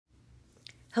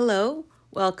Hello,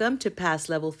 welcome to Past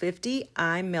Level 50.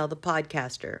 I'm Mel the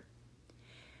Podcaster.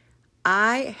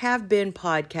 I have been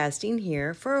podcasting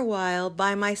here for a while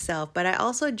by myself, but I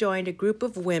also joined a group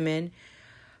of women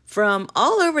from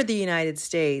all over the United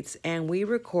States, and we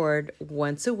record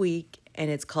once a week,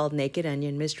 and it's called Naked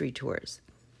Onion Mystery Tours.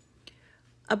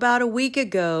 About a week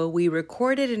ago, we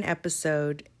recorded an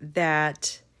episode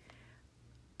that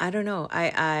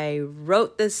I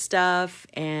wrote this stuff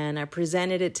and I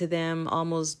presented it to them.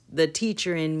 Almost the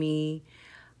teacher in me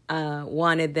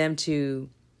wanted them to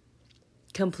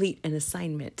complete an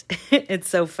assignment. It's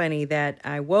so funny that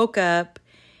I woke up.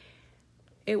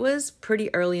 It was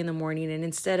pretty early in the morning, and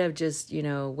instead of just,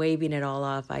 waving it all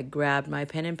off, I grabbed my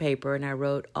pen and paper and I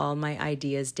wrote all my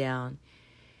ideas down.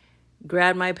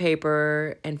 Grabbed my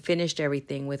paper and finished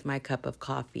everything with my cup of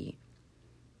coffee.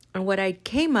 And what I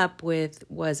came up with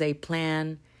was a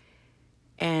plan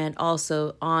and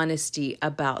also honesty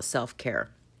about self-care.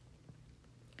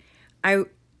 I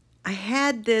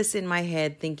had this in my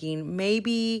head thinking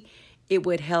maybe it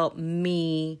would help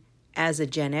me as a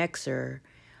Gen Xer,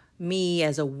 me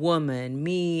as a woman,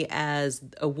 me as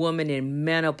a woman in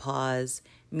menopause,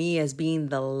 me as being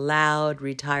the loud,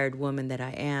 retired woman that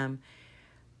I am,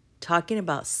 talking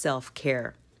about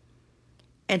self-care.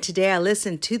 And today I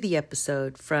listened to the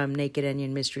episode from Naked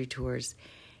Onion Mystery Tours,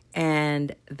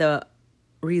 and the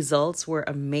results were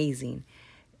amazing.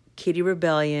 Kitty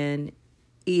Rebellion,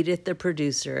 Edith the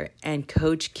producer, and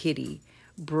Coach Kitty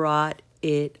brought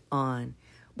it on.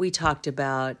 We talked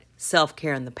about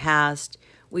self-care in the past.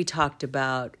 We talked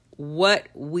about what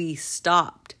we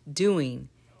stopped doing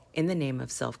in the name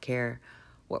of self-care,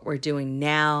 what we're doing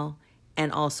now, and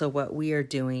also what we are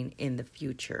doing in the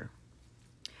future.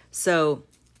 So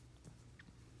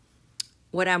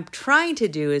what I'm trying to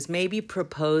do is maybe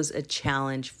propose a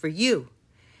challenge for you,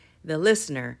 the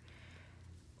listener.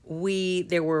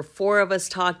 There were 4 of us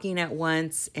talking at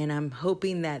once, and I'm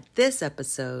hoping that this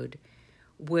episode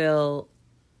will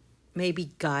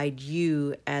maybe guide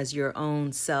you as your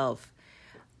own self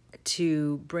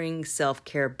to bring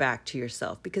self-care back to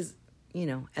yourself. Because,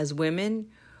 as women,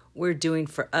 we're doing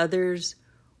for others,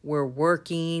 we're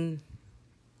working,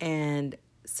 and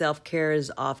self-care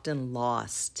is often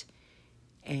lost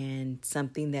and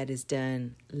something that is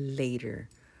done later,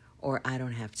 or I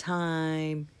don't have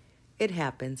time. It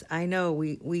happens. I know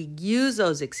we use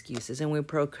those excuses and we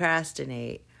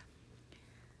procrastinate.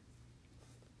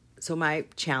 So my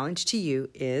challenge to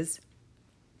you is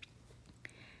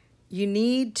you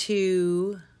need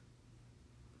to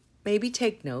maybe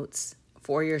take notes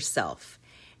for yourself.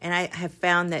 And I have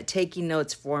found that taking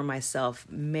notes for myself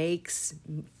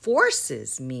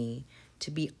forces me to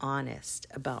be honest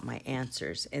about my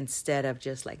answers instead of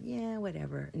just like, yeah,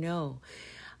 whatever. No.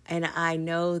 And I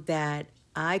know that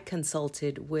I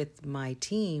consulted with my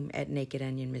team at Naked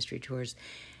Onion Mystery Tours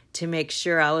to make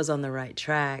sure I was on the right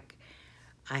track.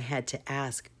 I had to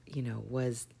ask,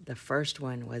 was the first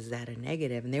one, was that a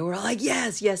negative? And they were all like,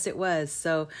 yes, it was.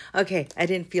 So, okay, I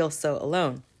didn't feel so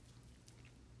alone.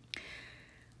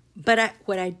 But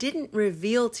what I didn't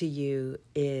reveal to you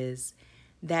is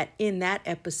that in that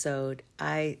episode,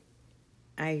 I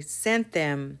sent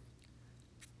them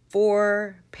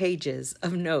 4 pages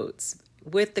of notes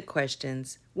with the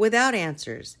questions without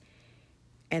answers.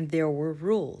 And there were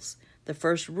rules. The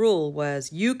first rule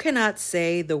was you cannot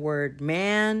say the word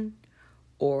man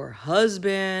or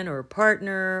husband or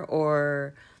partner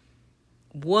or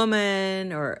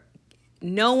woman, or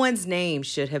no one's name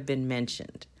should have been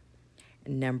mentioned.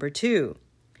 Number 2,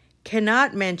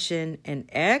 cannot mention an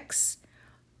ex,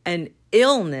 an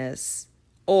illness,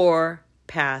 or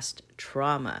past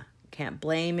trauma. Can't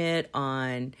blame it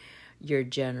on your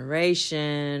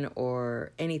generation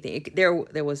or anything. There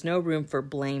was no room for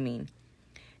blaming.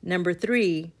 Number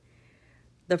 3,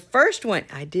 the first one,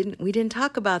 we didn't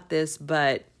talk about this,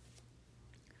 but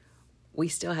we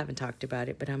still haven't talked about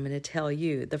it, but I'm going to tell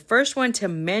you. The first one to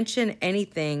mention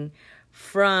anything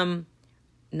from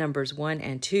numbers 1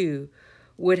 and 2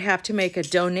 would have to make a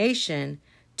donation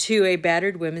to a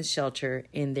battered women's shelter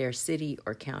in their city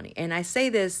or county. And I say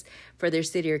this for their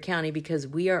city or county because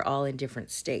we are all in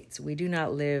different states. We do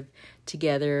not live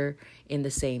together in the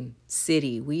same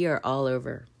city. We are all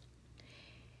over.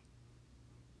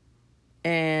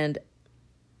 And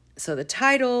so the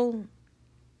title,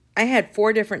 I had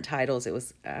 4 different titles. It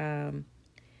was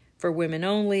for women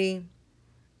only,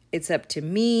 it's up to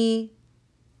me,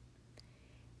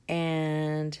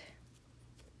 and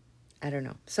I don't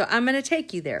know. So I'm going to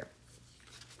take you there.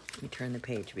 Let me turn the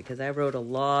page because I wrote a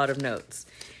lot of notes.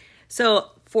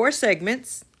 So 4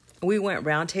 segments. We went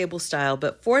round table style,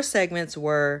 but 4 segments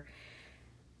were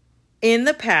in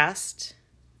the past,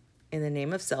 in the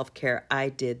name of self-care, I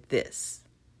did this.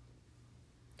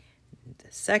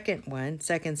 The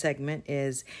second segment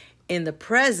is, in the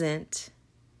present,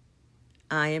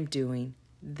 I am doing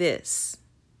this.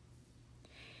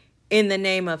 In the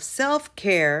name of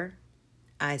self-care,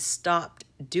 I stopped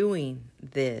doing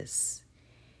this.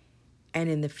 And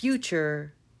in the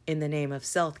future, in the name of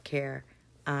self-care,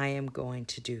 I am going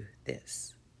to do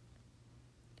this.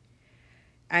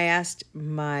 I asked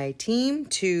my team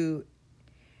to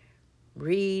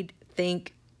read,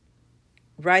 think,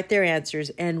 write their answers,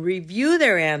 and review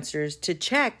their answers to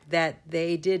check that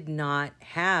they did not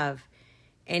have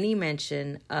any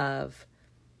mention of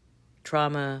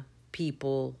trauma,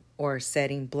 people, or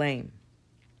setting blame.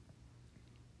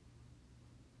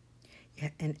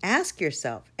 And ask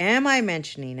yourself, am I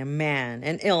mentioning a man,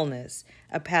 an illness,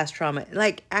 a past trauma?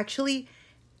 Like, actually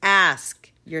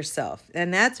ask yourself.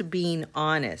 And that's being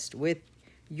honest with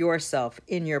yourself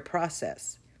in your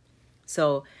process.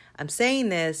 So I'm saying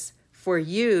this for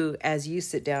you as you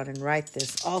sit down and write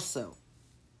this also.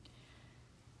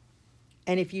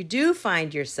 And if you do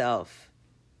find yourself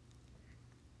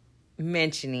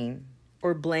mentioning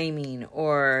or blaming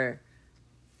or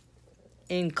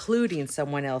including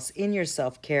someone else in your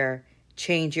self-care,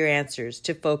 change your answers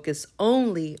to focus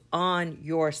only on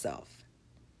yourself.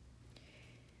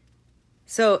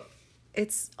 So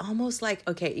it's almost like,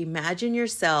 okay, imagine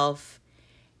yourself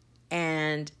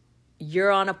and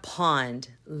you're on a pond,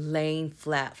 laying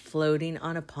flat, floating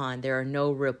on a pond. There are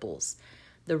no ripples.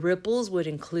 The ripples would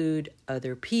include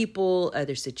other people,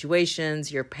 other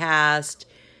situations, your past,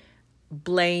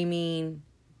 blaming,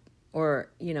 or,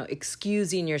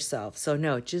 excusing yourself. So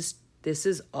no, this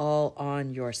is all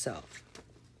on yourself.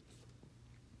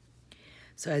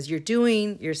 So as you're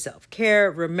doing your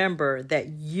self-care, remember that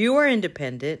you are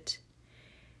independent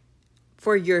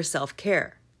for your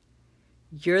self-care.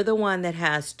 You're the one that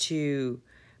has to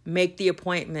make the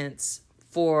appointments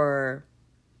for,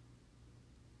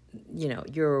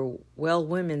 your well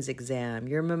women's exam,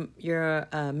 your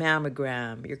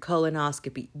mammogram, your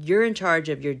colonoscopy. You're in charge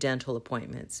of your dental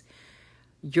appointments.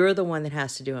 You're the one that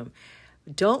has to do them.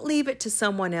 Don't leave it to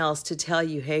someone else to tell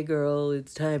you, hey girl,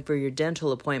 it's time for your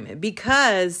dental appointment,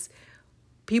 because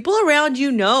people around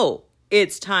you know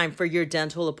it's time for your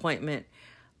dental appointment,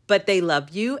 but they love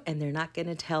you and they're not going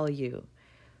to tell you.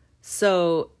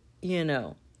 So,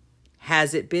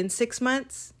 has it been 6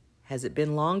 months? Has it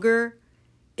been longer?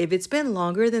 If it's been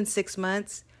longer than 6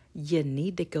 months, you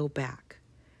need to go back.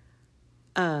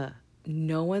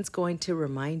 No one's going to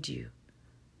remind you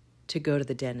to go to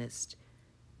the dentist,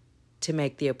 to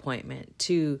make the appointment,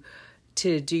 to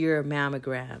do your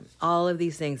mammogram. All of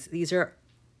these things, these are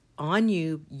on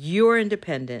you. You're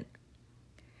independent.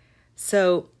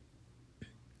 So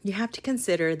you have to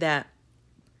consider that.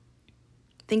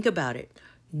 Think about it.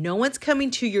 No one's coming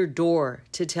to your door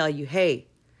to tell you, hey,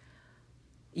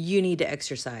 you need to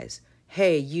exercise.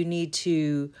 Hey, you need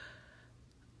to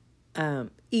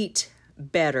eat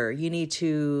better. You need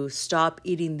to stop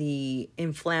eating the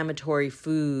inflammatory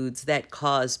foods that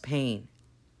cause pain.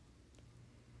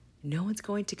 No one's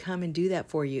going to come and do that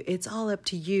for you. It's all up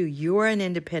to you. You're an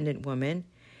independent woman.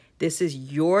 This is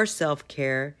your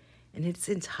self-care, and it's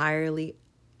entirely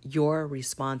your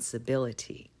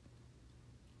responsibility.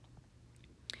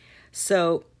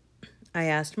 So I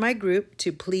asked my group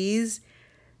to please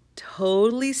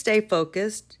totally stay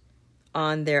focused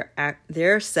on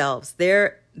their selves,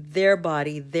 their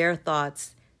body, their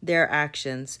thoughts, their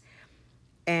actions,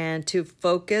 and to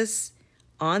focus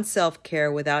on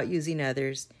self-care without using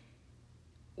others,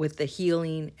 with the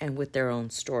healing and with their own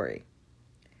story.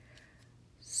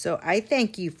 So I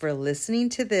thank you for listening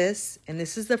to this, and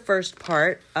this is the first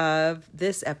part of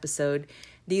this episode.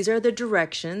 These are the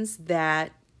directions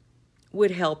that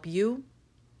would help you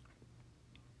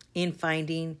in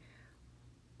finding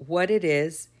what it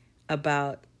is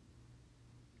about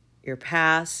your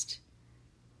past,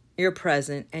 your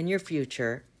present, and your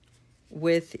future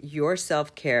with your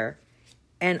self-care,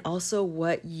 and also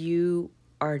what you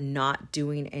are not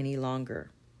doing any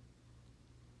longer.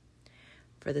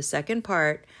 For the second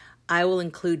part, I will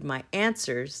include my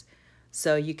answers,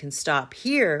 so you can stop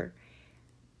here,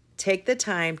 take the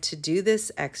time to do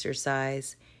this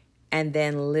exercise, and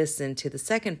then listen to the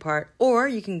second part, or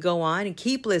you can go on and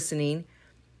keep listening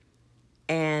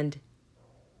and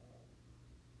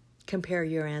compare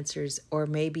your answers, or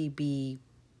maybe be,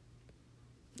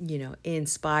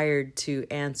 inspired to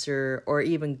answer or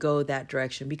even go that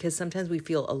direction, because sometimes we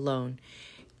feel alone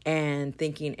and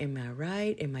thinking, am I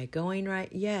right? Am I going right?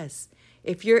 Yes.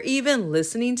 If you're even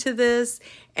listening to this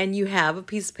and you have a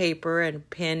piece of paper and a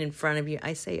pen in front of you,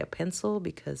 I say a pencil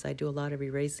because I do a lot of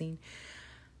erasing.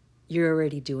 you're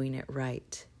already doing it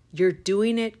right. You're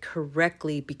doing it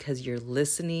correctly because you're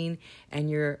listening and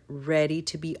you're ready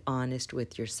to be honest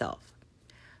with yourself.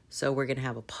 So we're going to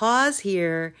have a pause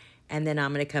here, and then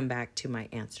I'm going to come back to my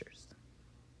answers.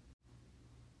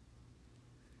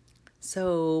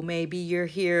 So maybe you're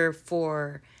here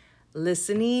for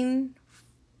listening,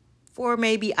 for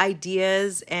maybe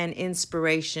ideas and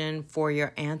inspiration for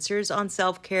your answers on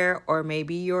self-care, or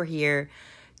maybe you're here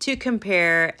to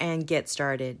compare and get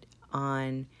started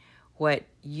on what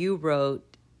you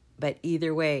wrote. But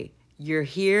either way, you're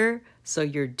here, so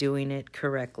you're doing it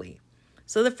correctly.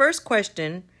 So the first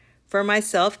question for my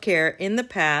self-care: in the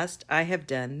past, I have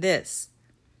done this.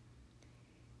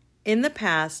 In the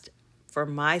past, for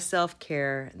my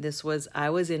self-care, I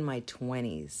was in my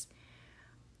 20s.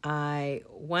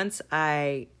 Once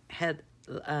I had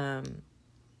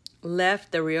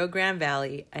left the Rio Grande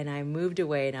Valley and I moved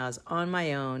away and I was on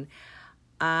my own,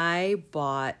 I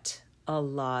bought a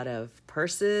lot of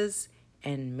purses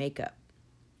and makeup.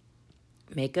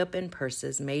 Makeup and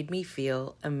purses made me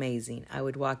feel amazing. I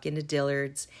would walk into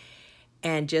Dillard's,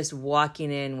 and just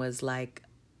walking in was like,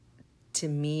 to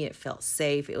me, it felt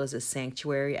safe. It was a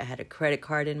sanctuary. I had a credit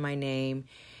card in my name,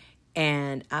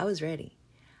 and I was ready.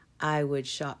 I would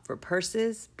shop for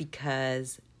purses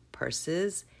because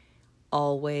purses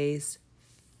always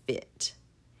fit.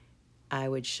 I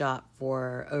would shop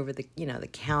for over the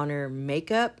counter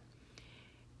makeup,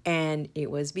 and it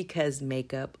was because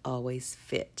makeup always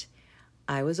fit.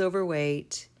 I was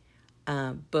overweight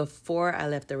before I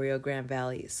left the Rio Grande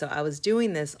Valley. So I was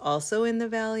doing this also in the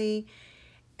Valley,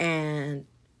 and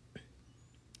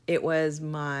it was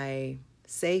my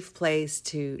safe place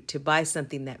to buy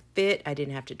something that fit. I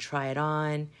didn't have to try it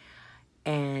on,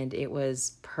 and it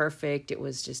was perfect. It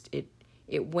was just,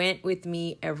 it went with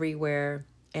me everywhere,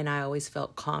 and I always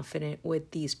felt confident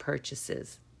with these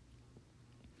purchases.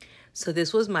 So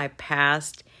this was my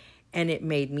past, and it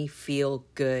made me feel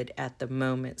good at the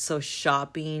moment. So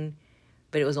shopping,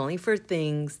 but it was only for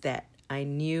things that I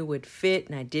knew would fit,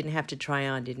 and I didn't have to try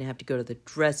on, didn't have to go to the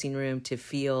dressing room to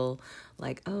feel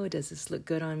like, oh, does this look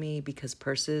good on me? Because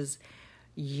purses,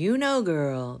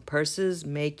 girl, purses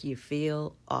make you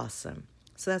feel awesome.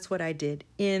 So that's what I did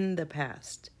in the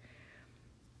past.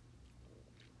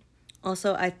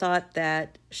 Also, I thought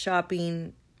that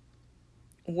shopping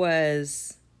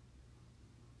was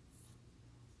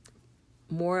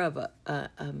more of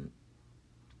an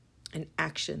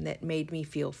action that made me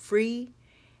feel free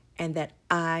and that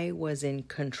I was in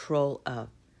control of.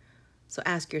 So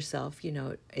ask yourself,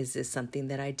 is this something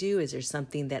that I do? Is there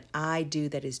something that I do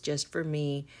that is just for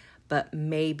me, but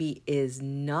maybe is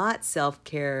not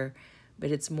self-care,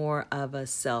 but it's more of a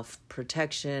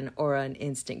self-protection or an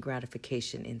instant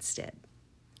gratification instead?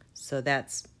 So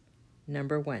that's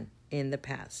number 1, in the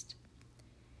past.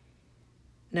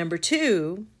 Number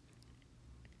 2,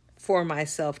 for my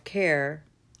self-care,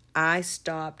 I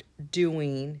stopped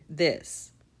doing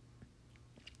this.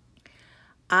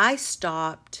 I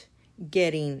stopped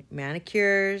getting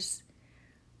manicures.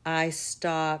 I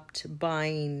stopped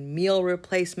buying meal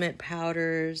replacement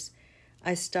powders.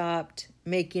 I stopped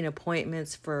making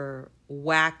appointments for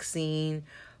waxing,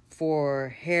 for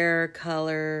hair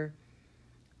color.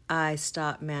 I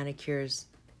stopped manicures,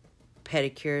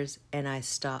 pedicures, and I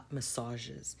stopped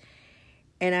massages.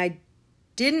 And I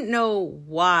didn't know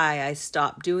why I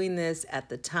stopped doing this at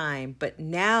the time, but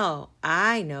now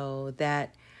I know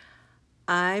that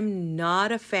I'm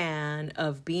not a fan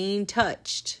of being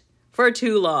touched for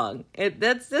too long.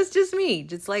 That's just me.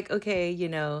 It's like, okay,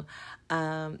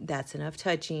 that's enough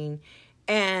touching,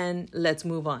 and let's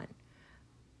move on.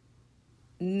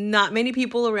 Not many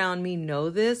people around me know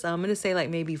this. I'm going to say like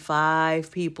maybe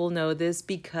 5 people know this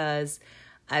because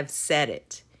I've said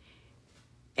it.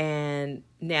 And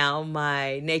now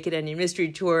my Naked Onion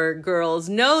Mystery Tour girls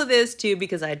know this too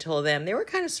because I told them. They were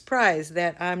kind of surprised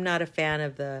that I'm not a fan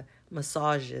of the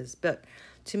massages. But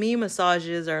to me,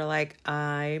 massages are like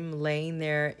I'm laying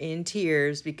there in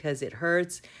tears because it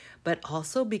hurts, but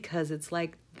also because it's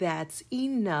like, that's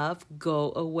enough,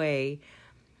 go away.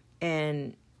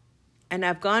 And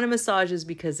I've gone to massages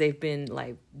because they've been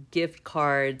like gift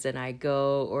cards, and I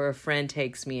go, or a friend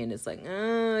takes me and it's like,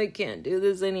 oh, I can't do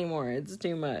this anymore. It's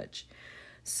too much.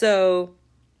 So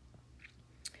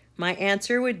my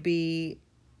answer would be,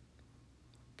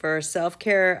 for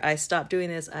self-care, I stopped doing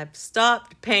this. I've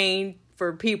stopped paying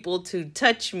for people to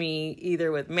touch me,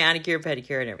 either with manicure,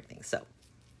 pedicure, and everything. So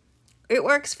it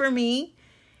works for me.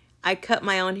 I cut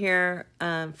my own hair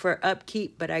for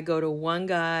upkeep, but I go to one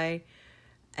guy,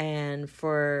 and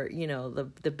for,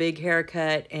 the big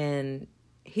haircut, and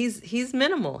he's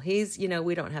minimal. He's,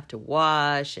 we don't have to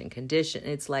wash and condition.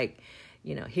 It's like,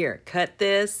 here, cut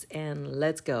this and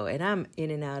let's go. And I'm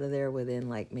in and out of there within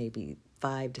like maybe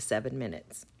 5 to 7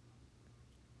 minutes.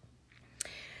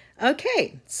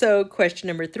 Okay, so question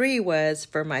number 3 was,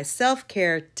 for my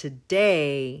self-care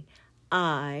today,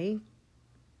 So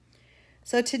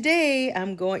today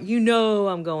I'm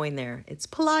going there. It's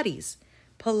Pilates.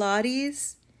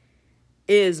 Pilates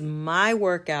is my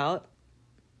workout.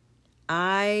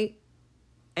 I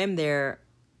am there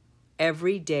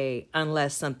every day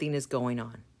unless something is going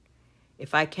on.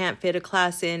 If I can't fit a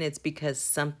class in, it's because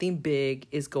something big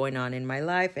is going on in my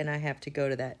life and I have to go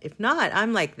to that. If not,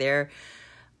 I'm like there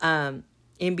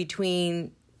in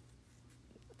between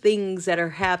things that are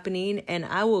happening, and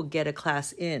I will get a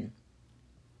class in.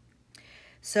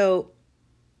 So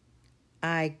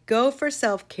I go for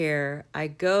self-care.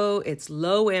 It's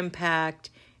low impact.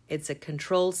 It's a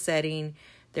controlled setting.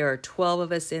 There are 12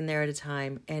 of us in there at a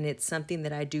time, and it's something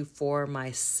that I do for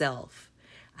myself.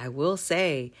 I will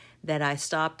say that I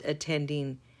stopped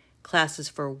attending classes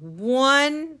for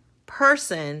one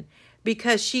person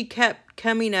because she kept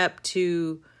coming up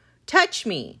to touch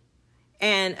me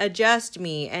and adjust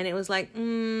me. And it was like,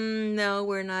 no,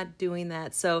 we're not doing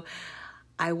that. So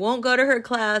I won't go to her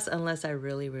class unless I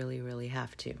really, really, really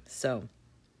have to. So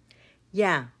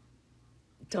yeah,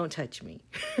 don't touch me.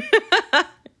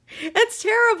 It's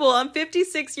terrible. I'm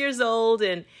 56 years old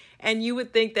and you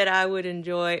would think that I would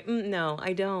enjoy. No,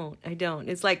 I don't.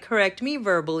 It's like, correct me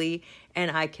verbally and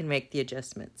I can make the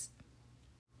adjustments.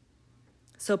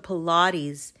 So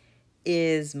Pilates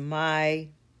is my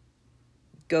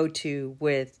go-to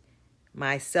with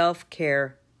my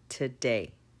self-care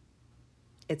today.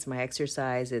 It's my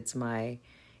exercise. It's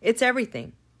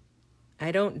everything.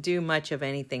 I don't do much of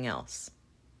anything else.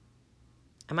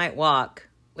 I might walk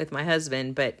with my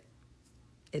husband, but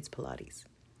it's Pilates.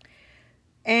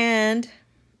 And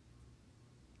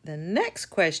the next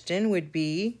question would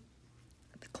be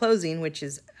the closing, which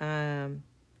is I'm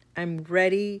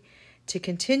ready to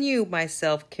continue my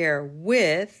self-care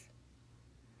with,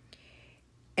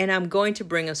 and I'm going to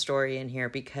bring a story in here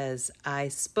because I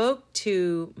spoke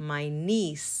to my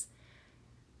niece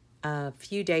a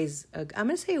few days ago, I'm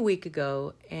going to say a week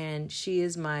ago, and she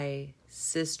is my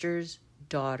sister's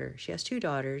daughter. She has 2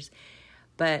 daughters,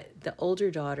 but the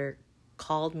older daughter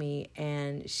called me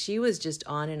and she was just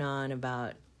on and on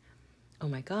about, oh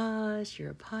my gosh,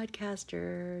 you're a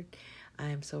podcaster.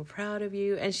 I'm so proud of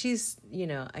you. And she's,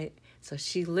 so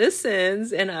she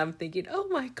listens and I'm thinking, oh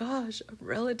my gosh, a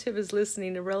relative is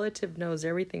listening. A relative knows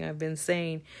everything I've been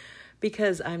saying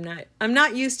because I'm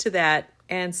not used to that.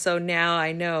 And so now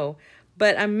I know,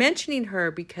 but I'm mentioning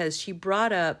her because she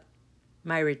brought up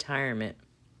my retirement.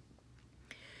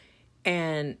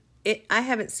 And I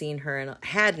haven't seen her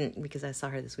because I saw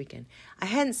her this weekend. I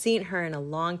hadn't seen her in a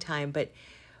long time, but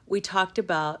we talked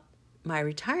about my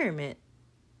retirement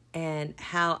and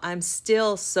how I'm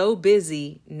still so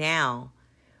busy now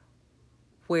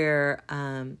where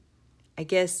I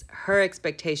guess her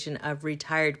expectation of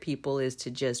retired people is to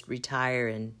just retire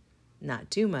and not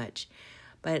do much.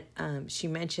 But she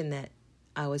mentioned that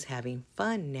I was having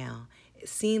fun now. It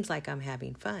seems like I'm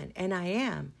having fun, and I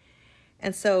am.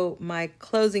 And so my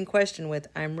closing question with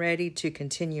I'm ready to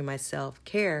continue my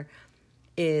self-care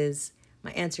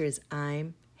my answer is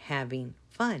I'm having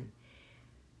fun.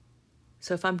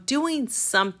 So if I'm doing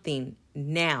something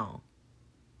now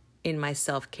in my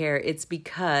self-care, it's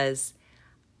because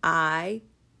I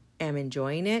am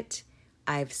enjoying it.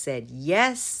 I've said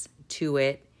yes to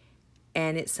it,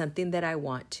 and it's something that I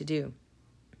want to do.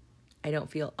 I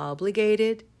don't feel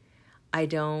obligated. I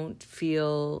don't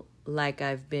feel like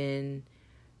I've been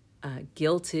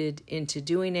guilted into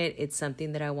doing it. It's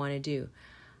something that I want to do.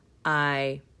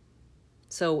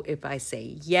 So if I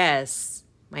say yes,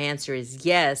 my answer is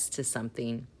yes to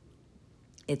something,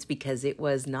 it's because it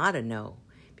was not a no.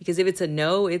 Because if it's a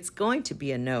no, it's going to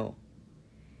be a no.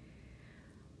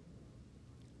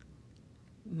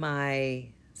 My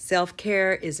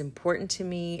self-care is important to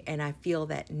me, and I feel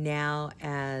that now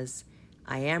as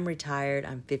I am retired,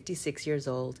 I'm 56 years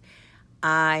old,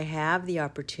 I have the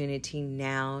opportunity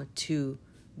now to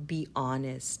be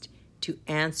honest, to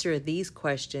answer these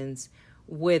questions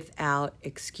without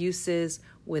excuses,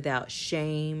 without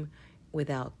shame,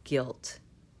 without guilt.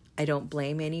 I don't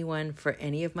blame anyone for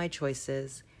any of my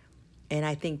choices, and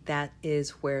I think that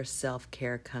is where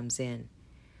self-care comes in.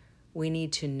 We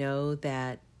need to know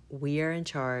that we are in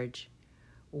charge.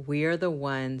 We are the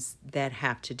ones that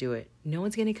have to do it. No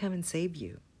one's going to come and save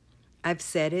you. I've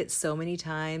said it so many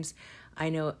times. I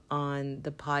know on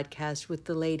the podcast with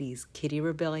the ladies, Kitty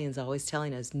Rebellion's always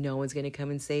telling us no one's going to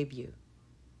come and save you.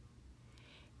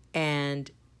 And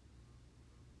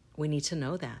we need to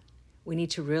know that. We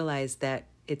need to realize that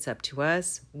it's up to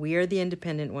us. We are the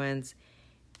independent ones.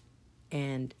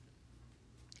 And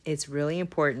it's really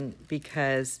important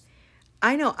because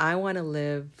I know I want to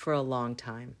live for a long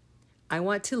time. I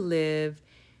want to live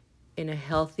in a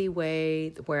healthy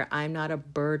way where I'm not a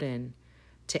burden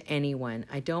to anyone.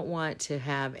 I don't want to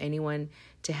have anyone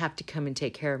to have to come and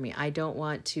take care of me. I don't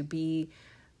want to be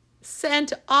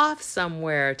sent off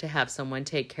somewhere to have someone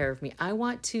take care of me. I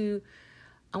want to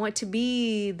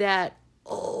be that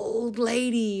old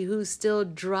lady who's still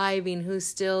driving, who's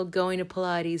still going to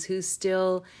Pilates, who's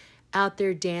still out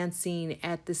there dancing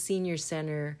at the senior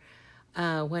center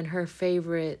when her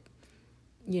favorite,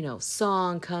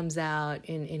 song comes out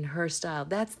in her style.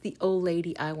 That's the old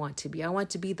lady I want to be. I want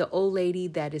to be the old lady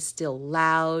that is still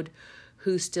loud,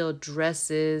 who still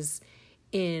dresses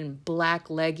in black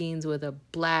leggings with a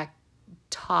black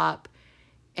top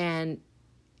and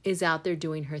is out there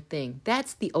doing her thing.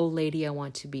 That's the old lady I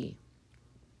want to be.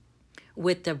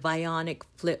 With the Vionic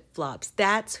flip-flops.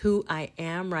 That's who I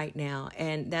am right now.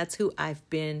 And that's who I've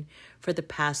been for the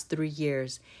past 3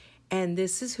 years. And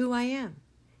this is who I am.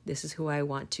 This is who I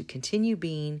want to continue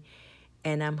being.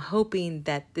 And I'm hoping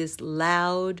that this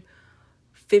loud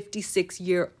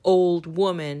 56-year-old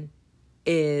woman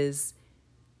is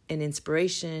an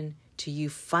inspiration to you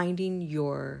finding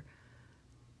your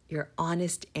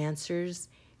honest answers,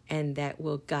 and that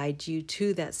will guide you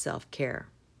to that self-care.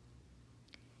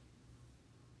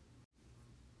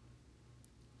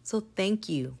 So thank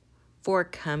you for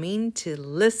coming to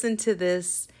listen to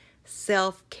this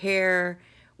self-care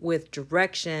with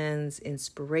directions,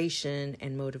 inspiration,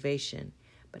 and motivation.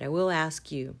 But I will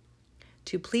ask you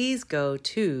to please go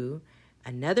to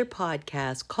another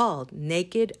podcast called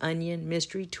Naked Onion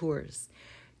Mystery Tours.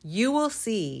 You will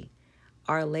see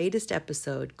our latest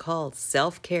episode called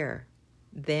Self-Care,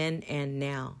 Then and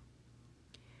Now.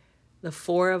 The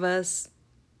 4 of us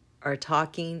are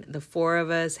talking. The 4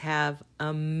 of us have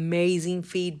amazing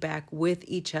feedback with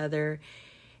each other.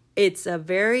 It's a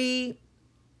very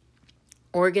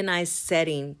organized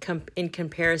setting in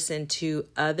comparison to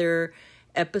other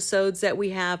episodes that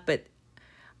we have, but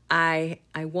I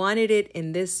wanted it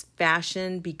in this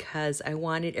fashion because I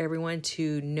wanted everyone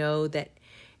to know that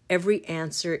every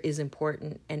answer is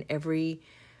important and every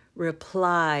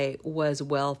reply was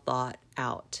well thought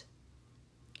out.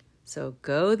 So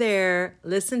go there,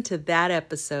 listen to that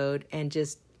episode, and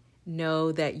just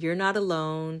know that you're not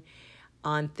alone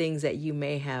on things that you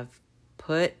may have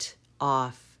put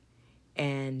off.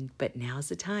 But now's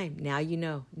the time. Now you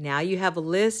know. Now you have a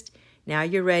list. Now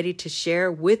you're ready to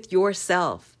share with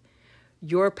yourself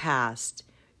your past,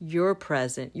 your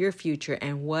present, your future,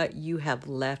 and what you have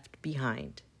left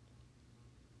behind.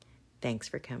 Thanks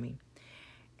for coming.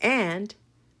 And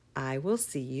I will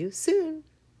see you soon.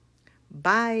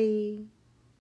 Bye.